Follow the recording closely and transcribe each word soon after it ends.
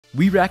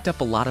We racked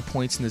up a lot of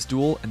points in this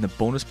duel, and the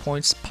bonus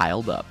points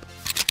piled up.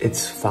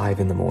 It's 5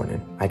 in the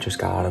morning. I just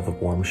got out of a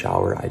warm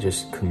shower. I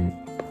just couldn't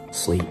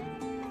sleep.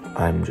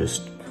 I'm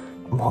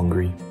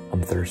hungry.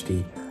 I'm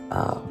thirsty.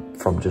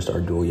 From just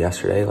our duel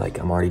yesterday, like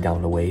I'm already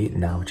down to wait,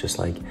 and now it's just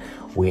like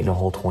waiting a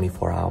whole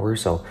 24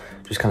 hours. So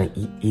just kind of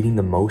eating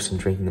the most and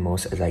drinking the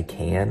most as I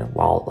can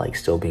while like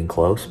still being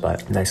close,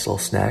 but nice little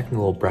snack and a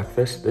little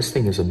breakfast. This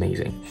thing is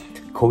amazing.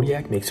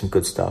 Kodiak makes some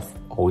good stuff.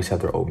 Always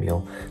have their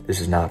oatmeal. This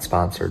is not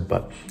sponsored,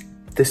 but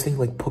this thing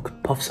like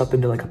puffs up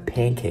into like a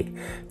pancake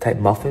type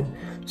muffin.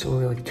 It's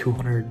only like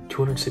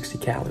 260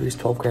 calories,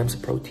 12 grams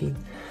of protein.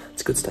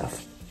 It's good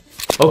stuff.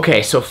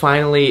 Okay, so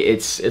finally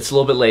it's a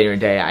little bit later in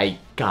the day. I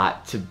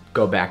got to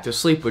go back to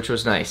sleep, which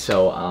was nice.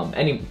 So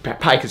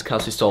probably because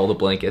Kelsey stole the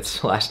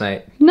blankets last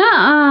night.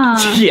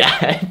 Nuh-uh.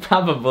 Yeah,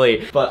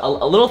 probably. But a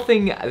little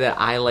thing that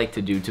I like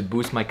to do to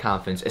boost my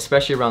confidence,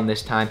 especially around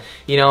this time,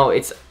 you know,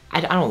 I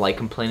don't like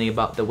complaining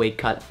about the weight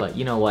cut, but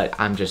you know what?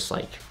 I'm just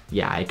like,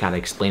 yeah, I gotta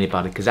explain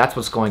about it because that's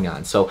what's going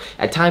on. So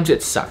at times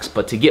it sucks,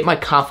 but to get my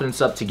confidence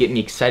up, to get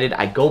me excited,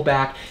 I go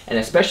back, and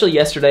especially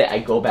yesterday, I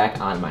go back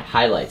on my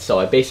highlights. So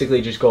I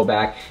basically just go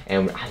back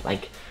and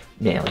I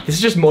man, this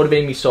is just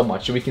motivating me so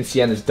much. So we can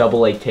see on this double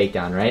leg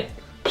takedown, right?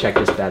 Check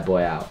this bad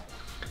boy out.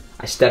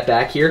 I step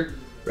back here,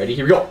 ready,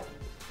 here we go.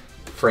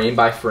 Frame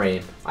by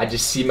frame, I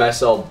just see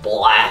myself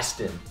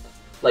blasting.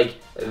 Like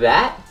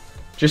that.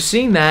 Just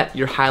seeing that,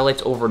 your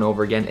highlights over and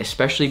over again,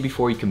 especially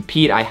before you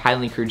compete, I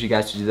highly encourage you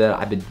guys to do that.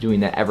 I've been doing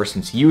that ever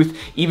since youth,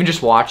 even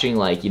just watching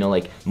like, you know,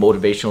 like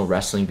motivational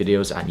wrestling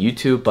videos on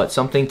YouTube, but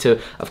something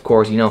to, of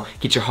course, you know,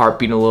 get your heart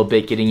beating a little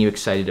bit, getting you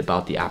excited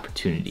about the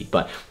opportunity.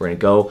 But we're gonna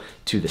go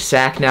to the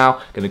sack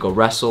now, gonna go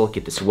wrestle,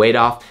 get this weight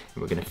off,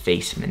 and we're gonna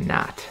face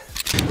Minot.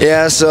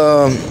 Yeah,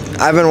 so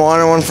I've been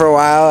wanting one for a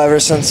while, ever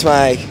since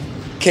my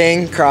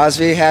king,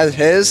 Crosby, had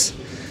his.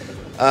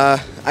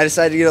 I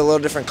decided to get a little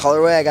different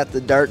colorway. I got the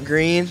dark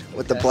green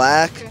with the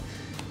black.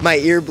 My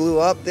ear blew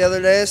up the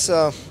other day,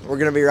 so we're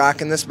gonna be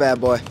rocking this bad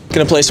boy.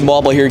 Gonna play some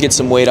wall ball here, get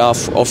some weight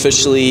off.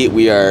 Officially,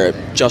 we are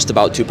just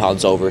about 2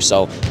 pounds over,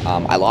 so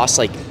I lost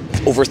like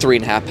over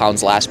 3.5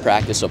 pounds last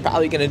practice, so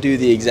probably gonna do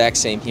the exact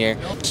same here.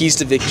 Keys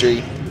to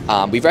victory.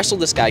 We've wrestled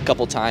this guy a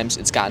couple times.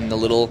 It's gotten a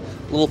little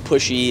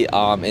pushy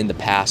in the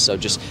past, so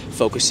just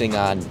focusing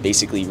on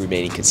basically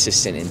remaining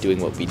consistent and doing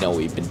what we know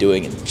we've been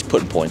doing and just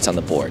putting points on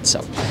the board. So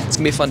it's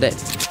gonna be a fun day.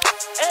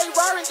 Hey,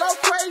 Rory, go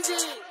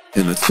crazy!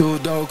 In a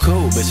two-door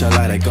coupe, bitch, I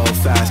like to go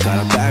fast.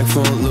 Got a bag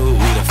full of loot,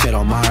 we the fit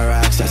on my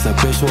racks. That's the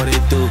bitch, what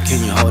it do?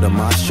 Can you hold up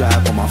my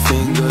strap? On my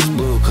fingers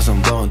blue, cause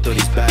I'm going through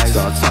these bags.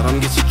 So I tell them,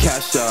 get your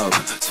cash up.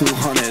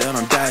 200 and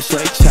I'm dash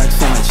rate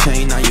checks on the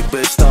chain. Now you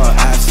bitch start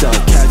ass up,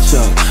 catch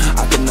up.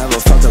 I could never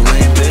fuck a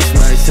lame bitch.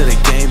 Married to the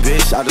game,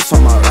 bitch, I just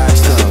want my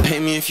racks up. Pay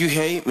me if you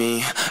hate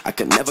me. I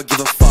could never give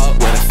a fuck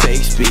where the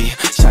fakes be.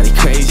 Shawty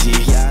crazy,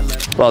 yeah.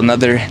 Well,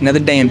 another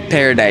day in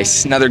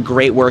paradise. Another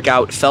great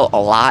workout. Felt a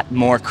lot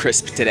more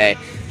crisp today.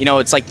 You know,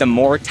 it's like the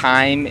more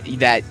time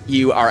that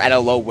you are at a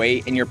low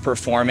weight and you're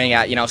performing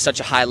at, you know, such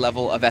a high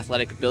level of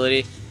athletic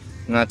ability,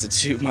 not to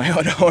toot my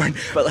own horn,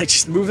 but like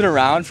just moving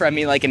around for, I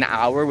mean, like an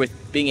hour with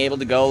being able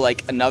to go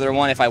like another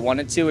one if I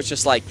wanted to, it's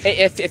just like,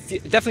 it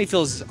definitely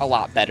feels a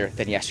lot better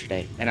than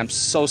yesterday. And I'm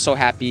so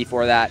say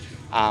for that.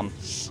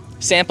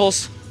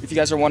 Samples, if you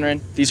guys are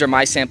wondering, these are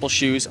my sample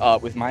shoes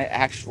with my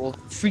actual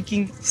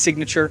freaking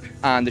signature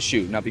on the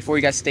shoe. Now, before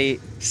you guys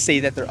say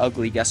that they're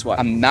ugly, guess what?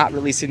 I'm not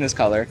releasing this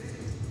color.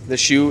 The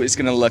shoe is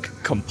gonna look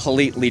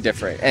completely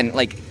different, and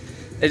like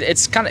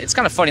it's kind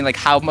of funny like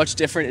how much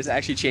different is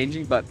actually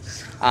changing. But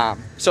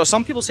so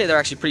some people say they're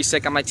actually pretty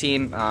sick on my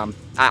team.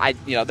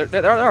 You know,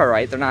 they're all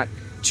right. They're not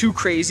too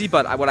crazy,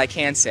 but what I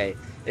can say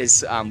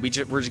is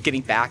we're just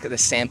getting back the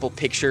sample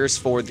pictures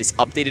for this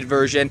updated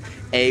version,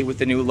 with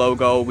the new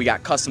logo. We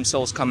got custom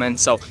soles coming,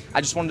 so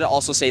I just wanted to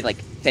also say like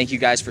thank you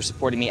guys for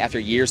supporting me after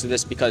years of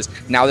this, because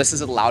now this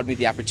has allowed me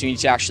the opportunity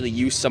to actually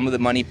use some of the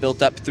money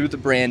built up through the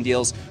brand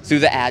deals, through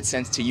the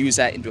AdSense, to use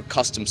that into a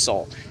custom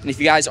sole. And if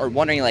you guys are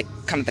wondering like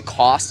kind of the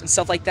cost and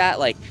stuff like that,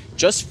 like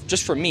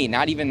just for me,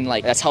 not even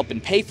like that's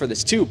helping pay for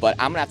this too, but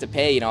I'm gonna have to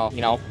pay you know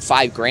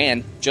 $5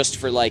 grand just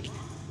for like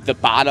the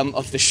bottom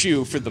of the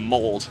shoe for the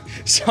mold.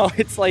 So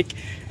it's like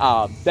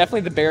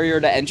definitely the barrier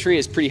to entry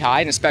is pretty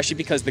high, and especially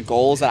because the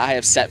goals that I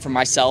have set for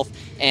myself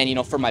and you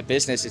know for my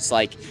business, it's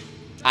like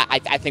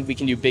I think we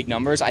can do big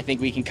numbers. I think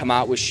we can come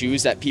out with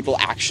shoes that people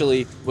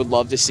actually would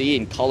love to see,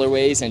 in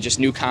colorways and just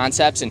new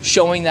concepts, and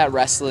showing that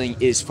wrestling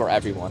is for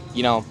everyone.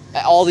 You know,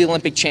 all the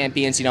Olympic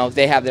champions, you know,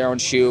 they have their own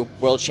shoe,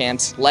 world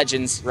champs,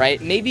 legends, right?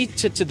 Maybe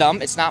to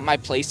them, it's not my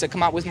place to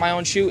come out with my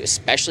own shoe,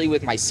 especially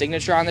with my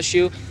signature on the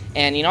shoe.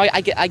 And you know,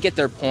 I get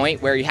their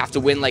point where you have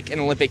to win like an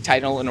Olympic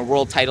title and a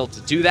world title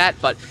to do that.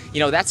 But you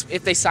know, that's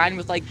if they sign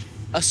with like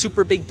a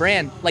super big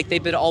brand like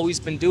they've always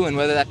been doing,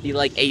 whether that be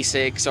like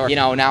Asics or you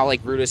know now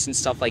like Brutus and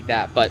stuff like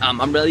that. But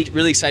I'm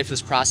really excited for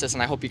this process,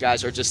 and I hope you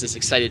guys are just as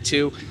excited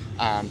too.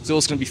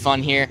 Duel's gonna be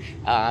fun here.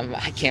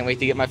 I can't wait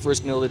to get my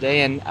first meal of the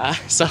day, and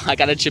so I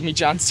got a Jimmy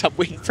John's up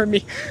waiting for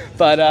me.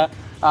 But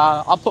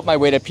I'll put my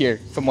weight up here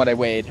from what I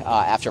weighed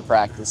after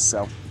practice.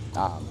 So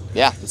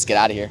yeah, let's get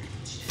out of here.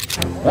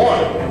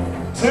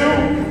 1, 2,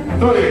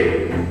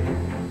 3.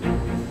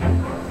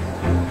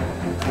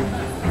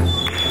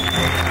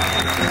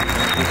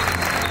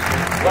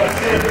 Let's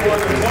get it for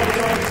the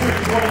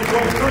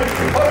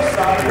 2022-2023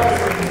 Post-Side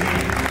Wrestling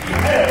Team, the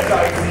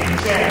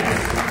NSIC champs.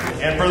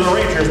 And for the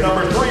Rangers,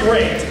 number 3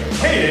 ranked,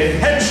 Cayden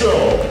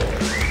Henschel.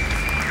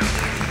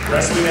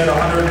 Wrestling at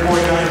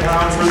 149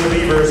 pounds for the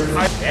Beavers.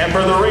 And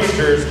for the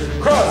Rangers,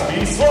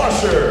 Crosby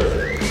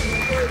Slosher.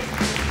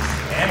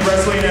 And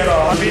wrestling at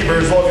 100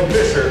 Beavers, Logan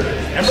Fisher.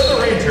 And for the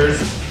Rangers,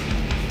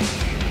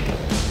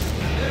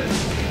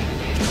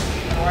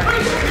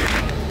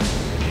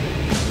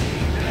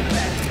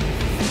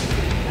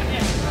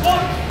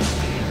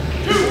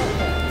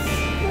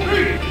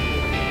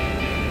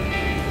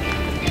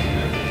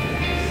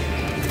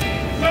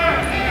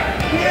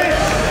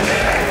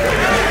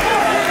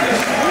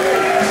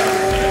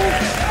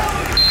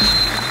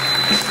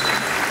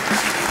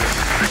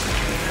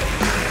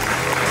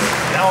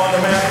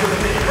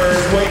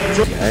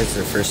 guys,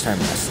 their first time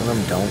wrestling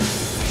them, don't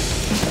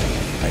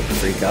like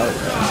freak out.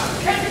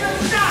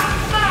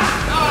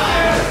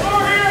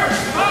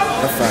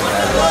 The front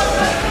guy.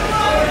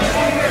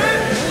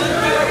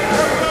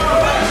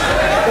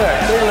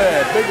 Big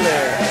leg, big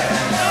leg.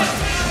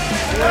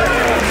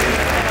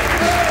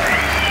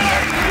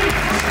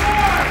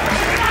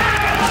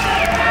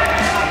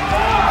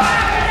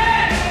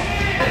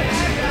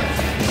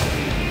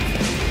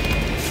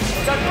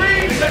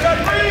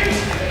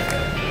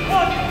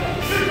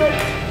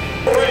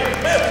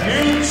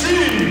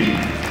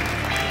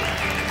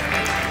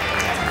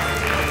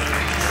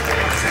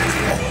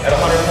 at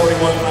 141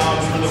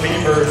 pounds for the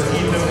Beavers,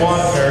 Ethan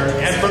Wasner,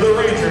 and for the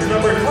Rangers,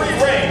 number 3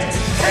 ranked,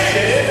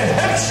 Cayden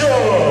Henschel.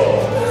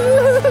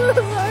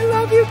 I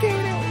love you,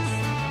 Cayden.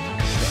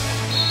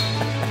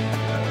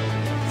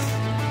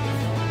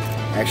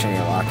 Actually, I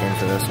need to lock in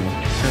for this one.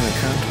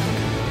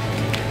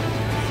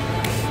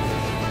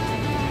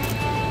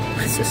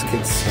 What's this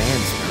kid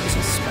stands for? Is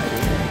he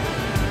Spider-Man?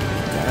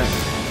 God.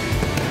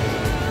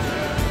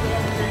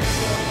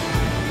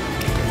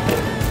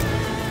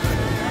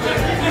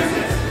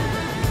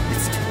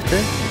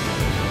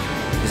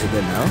 Is it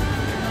good now?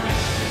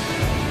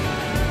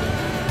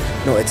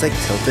 No, it's like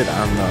tilted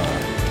on the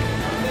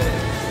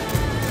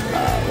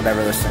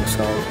whatever this thing's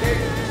called.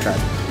 Try.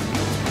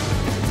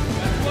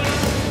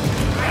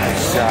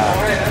 Nice shot.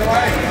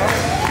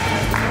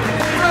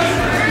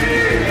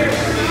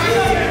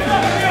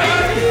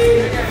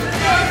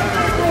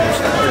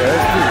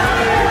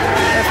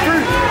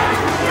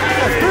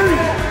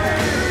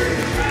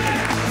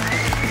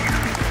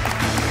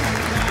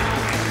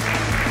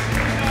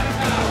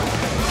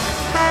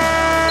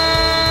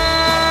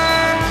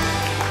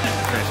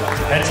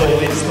 Henschel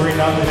leads 3-0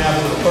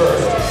 after the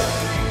first.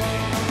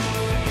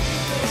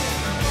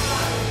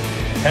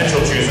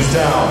 Henschel chooses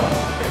down.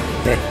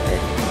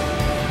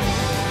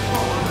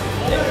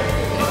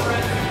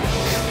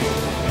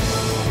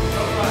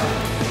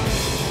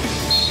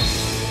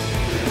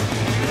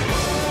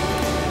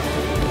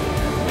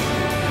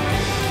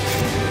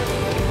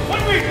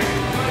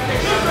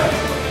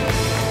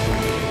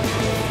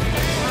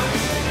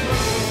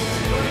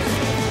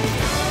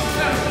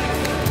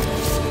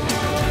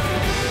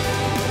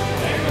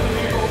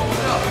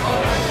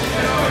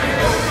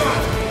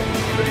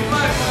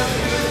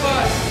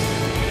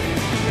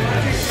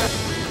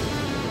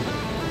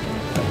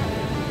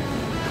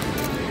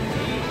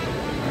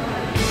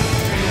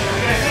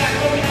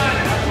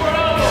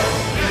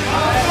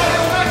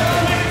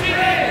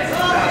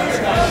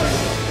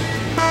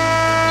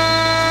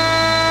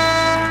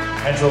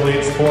 Henschel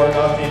leads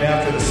 4-0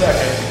 after the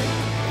second.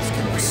 Let's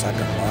get my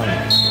second one.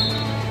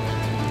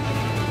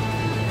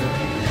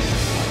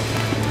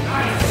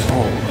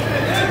 Oh.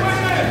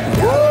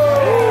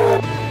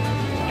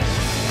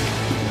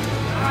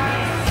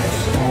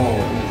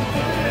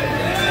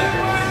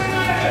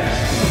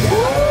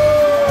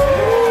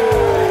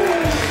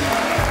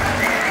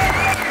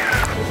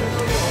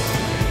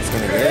 It's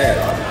gonna get it.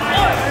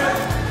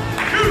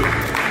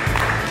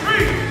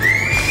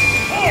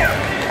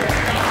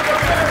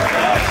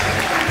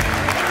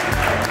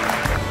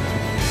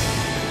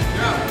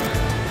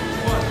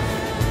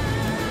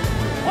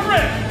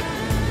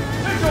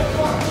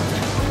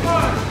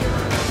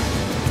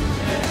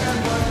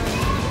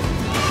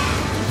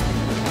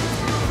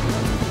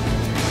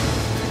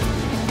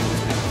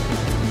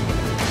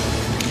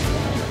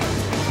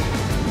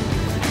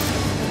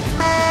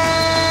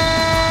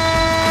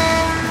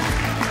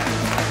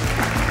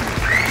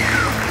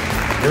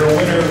 Your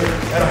winner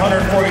at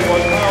 141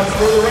 pounds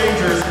for the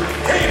Rangers,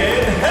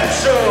 Cayden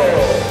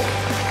Henschel.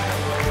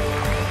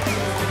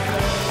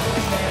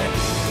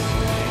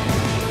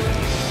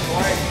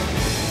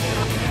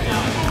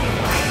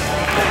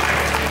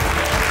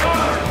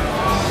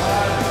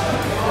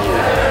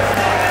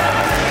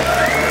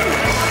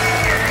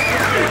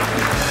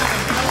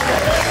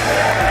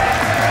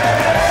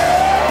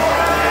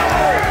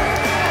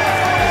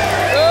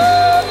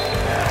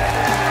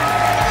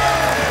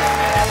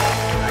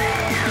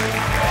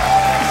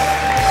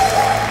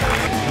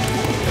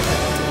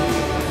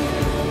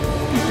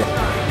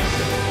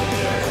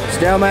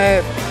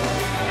 Stalemate.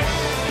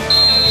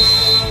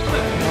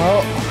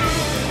 No.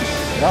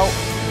 Nope.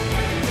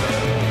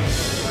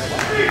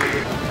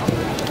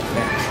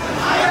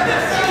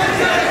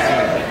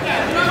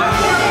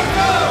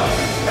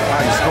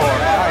 High score.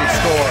 High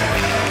score.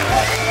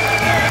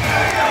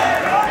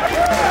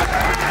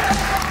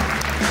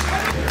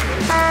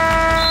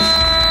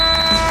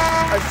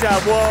 Nice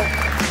job, Will.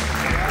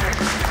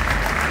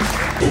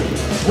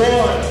 1.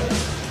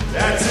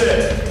 That's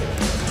it.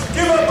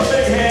 Give up a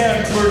big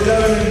hand for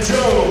Devin and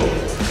Joe,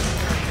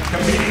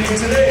 competing in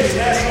today's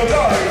National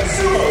Guard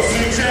Sumo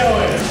Suit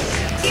Challenge.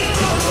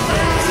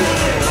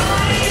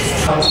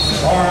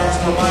 Arms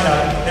for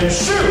Minot and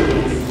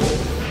shoes.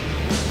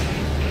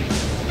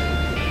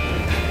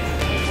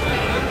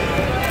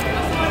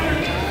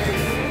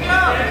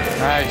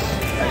 Nice.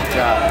 Nice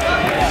job.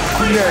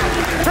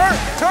 Turn!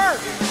 Turn!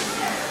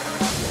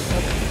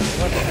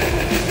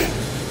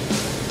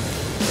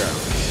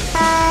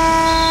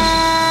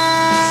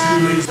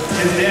 Shoes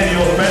is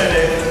Daniel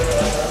Benedict.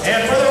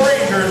 And for the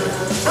Rangers,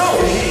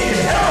 Brody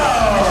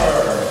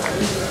Heller.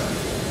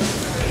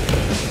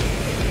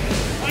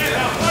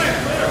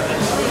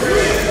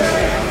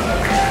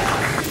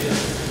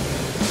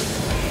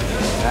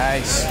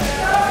 Nice.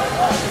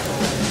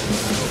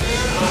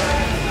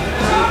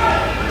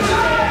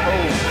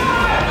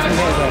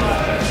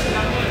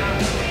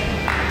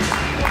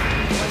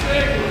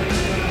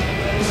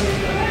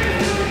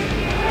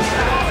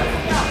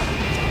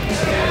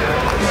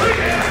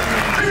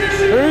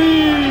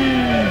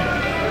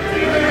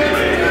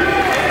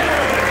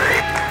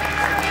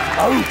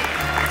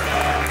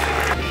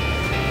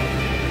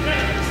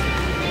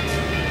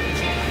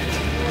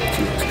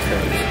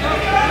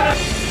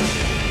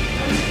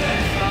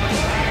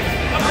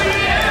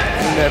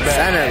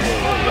 Center.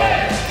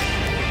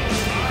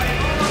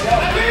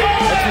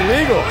 That's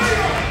illegal.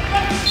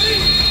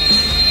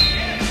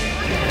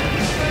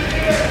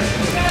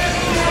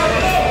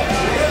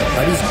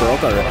 Buddy's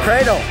broke already.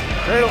 Cradle.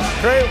 Cradle.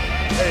 Cradle.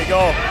 There you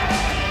go.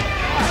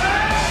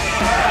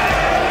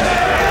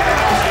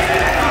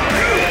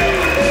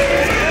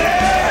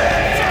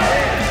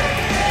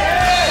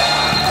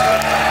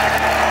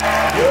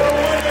 You're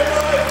winning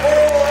by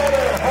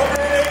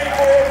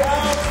 184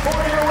 pounds for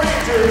your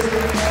Rangers.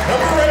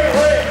 Number 8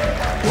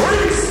 ranked,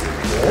 Reese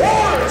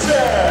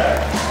Warchek.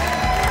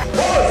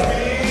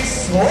 Crosby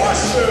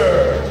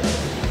Swasher.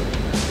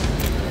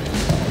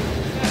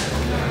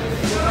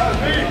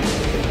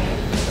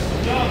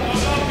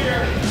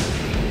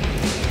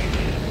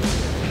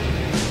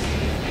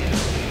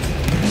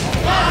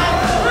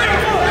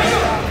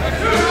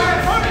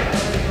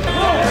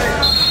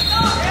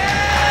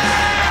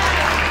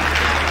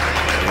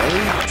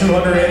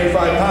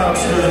 $285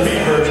 for the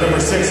Beavers, number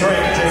 6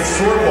 ranked, Jake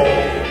Swerble.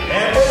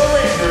 And for the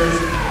Rangers,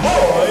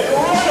 Lloyd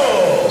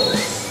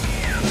Reynolds.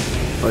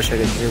 I wish I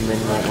could zoom in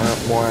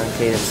more on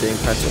Cayden sitting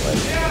pretzel like.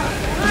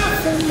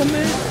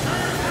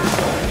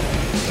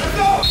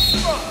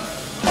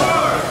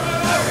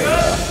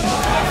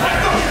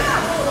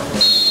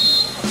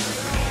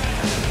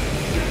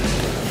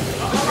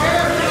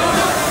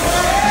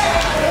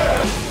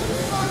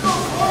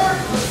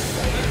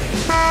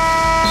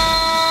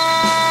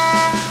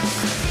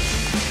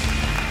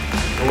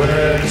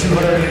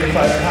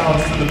 285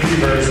 pounds for the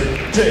Beavers,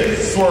 Jake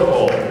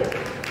Swerble.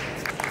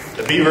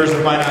 The Beavers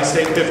of Minot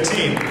State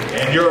 15,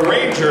 and your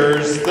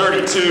Rangers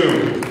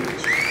 32.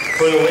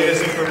 For the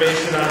latest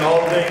information on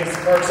all things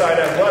Parkside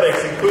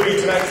Athletics,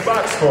 including tonight's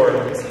box score,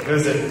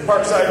 visit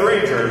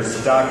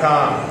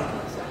ParksideRangers.com.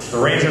 The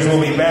Rangers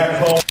will be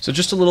back home. So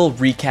just a little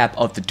recap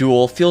of the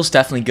duel. Feels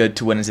definitely good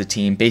to win as a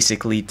team,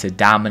 basically to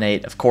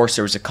dominate. Of course,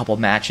 there was a couple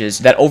matches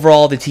that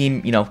overall the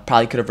team,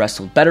 probably could have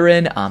wrestled better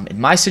in. In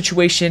my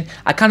situation,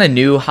 I kind of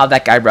knew how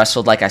that guy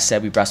wrestled. Like I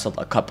said, we wrestled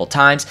a couple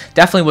times.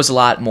 Definitely was a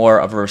lot more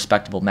of a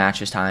respectable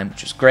match this time,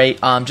 which was great.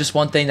 Just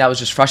one thing that was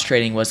just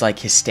frustrating was like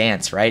his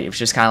stance, right? It was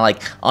just kind of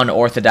like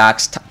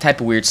unorthodox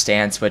type of weird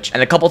stance,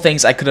 and a couple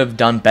things I could have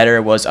done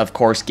better was, of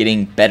course,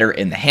 getting better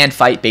in the hand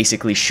fight,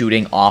 basically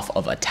shooting off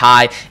of a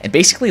tie. And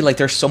basically, like,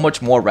 there's so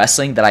much more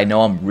wrestling that I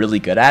know I'm really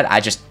good at. I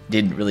just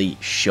didn't really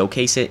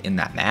showcase it in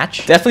that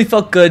match. Definitely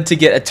felt good to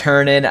get a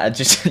turn in,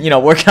 just,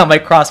 working on my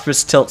cross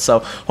wrist tilt, so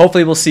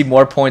hopefully we'll see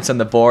more points on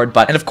the board.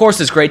 And of course,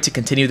 it's great to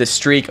continue the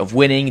streak of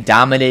winning,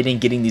 dominating,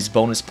 getting these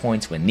bonus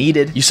points when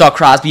needed. You saw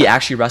Crosby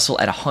actually wrestle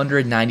at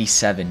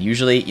 197.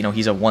 Usually,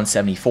 he's a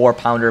 174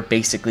 pounder.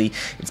 Basically,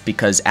 it's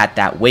because at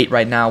that weight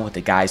right now with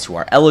the guys who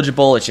are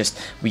eligible, it's just,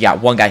 we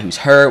got one guy who's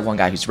hurt, one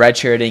guy who's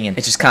redshirting, and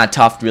it's just kind of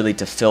tough really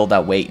to fill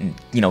that weight and,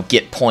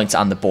 get points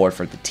on the board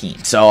for the team.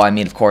 So, I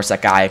mean, of course,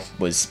 that guy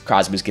was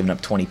Crosby was giving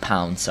up 20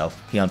 pounds, so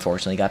he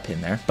unfortunately got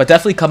pinned there. But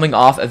definitely coming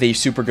off of a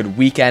super good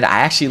weekend. I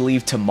actually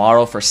leave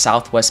tomorrow for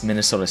Southwest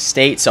Minnesota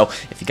State, so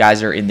if you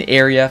guys are in the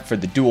area for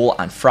the duel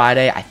on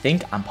Friday, I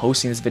think I'm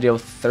posting this video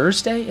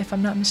Thursday, if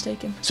I'm not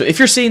mistaken. So if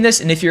you're seeing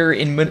this and if you're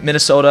in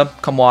Minnesota,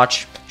 come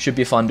watch. Should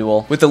be a fun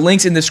duel. With the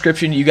links in the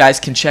description, you guys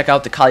can check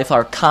out the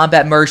Cauliflower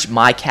Combat merch.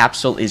 My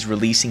capsule is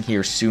releasing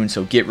here soon,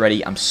 so get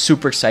ready. I'm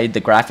super excited. The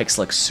graphics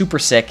look super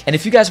sick. And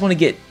if you guys want to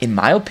get, in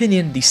my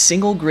opinion, the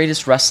single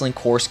greatest wrestling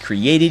course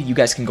created, you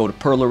guys can go to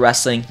Purler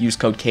Wrestling, use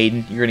code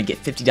Cayden. You're going to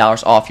get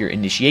 $50 off your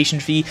initiation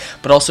fee.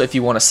 But also, if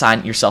you want to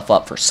sign yourself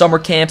up for summer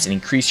camps and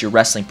increase your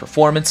wrestling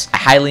performance, I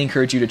highly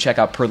encourage you to check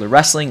out Purler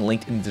Wrestling,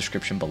 linked in the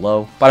description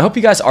below. But I hope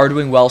you guys are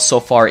doing well so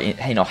far,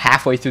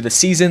 halfway through the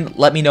season.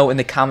 Let me know in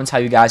the comments how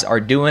you guys are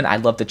doing.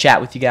 I'd love to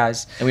chat with you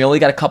guys. And we only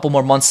got a couple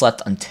more months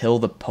left until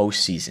the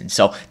postseason.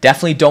 So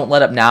definitely don't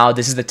let up now.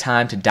 This is the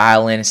time to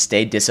dial in,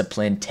 stay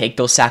disciplined, take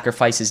those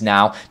sacrifices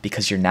now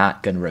because you're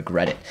not going to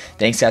regret it.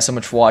 Thanks guys so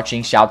much for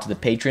watching. Shout out to the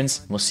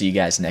patrons. We'll see you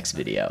guys next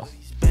video.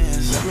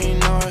 Let me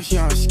know if you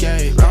on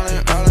skate, rolling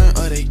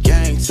with a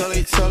gang,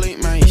 totally,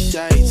 man, you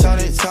shade,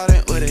 totally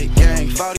with a gang.